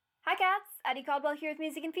cats, Addie Caldwell here with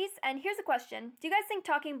Music and Peace, and here's a question. Do you guys think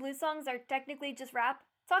talking blues songs are technically just rap?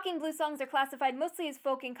 Talking blues songs are classified mostly as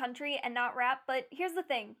folk and country and not rap, but here's the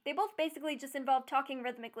thing. They both basically just involve talking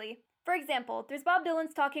rhythmically. For example, there's Bob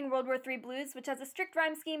Dylan's Talking World War III Blues, which has a strict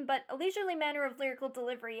rhyme scheme but a leisurely manner of lyrical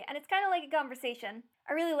delivery, and it's kind of like a conversation.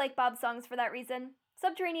 I really like Bob's songs for that reason.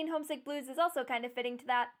 Subterranean Homesick Blues is also kind of fitting to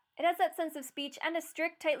that. It has that sense of speech and a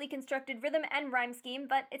strict, tightly constructed rhythm and rhyme scheme,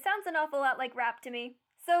 but it sounds an awful lot like rap to me.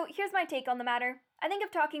 So here's my take on the matter. I think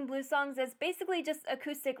of talking blues songs as basically just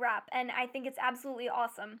acoustic rap, and I think it's absolutely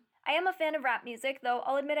awesome. I am a fan of rap music, though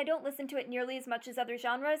I'll admit I don't listen to it nearly as much as other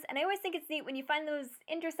genres, and I always think it's neat when you find those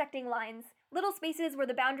intersecting lines. Little spaces where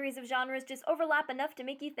the boundaries of genres just overlap enough to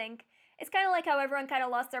make you think. It's kind of like how everyone kind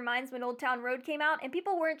of lost their minds when Old Town Road came out, and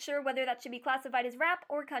people weren't sure whether that should be classified as rap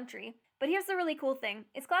or country. But here's the really cool thing.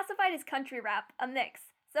 It's classified as country rap, a mix.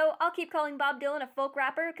 So I'll keep calling Bob Dylan a folk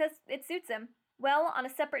rapper, because it suits him. Well, on a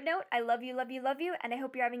separate note, I love you, love you, love you, and I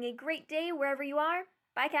hope you're having a great day wherever you are.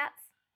 Bye, cats!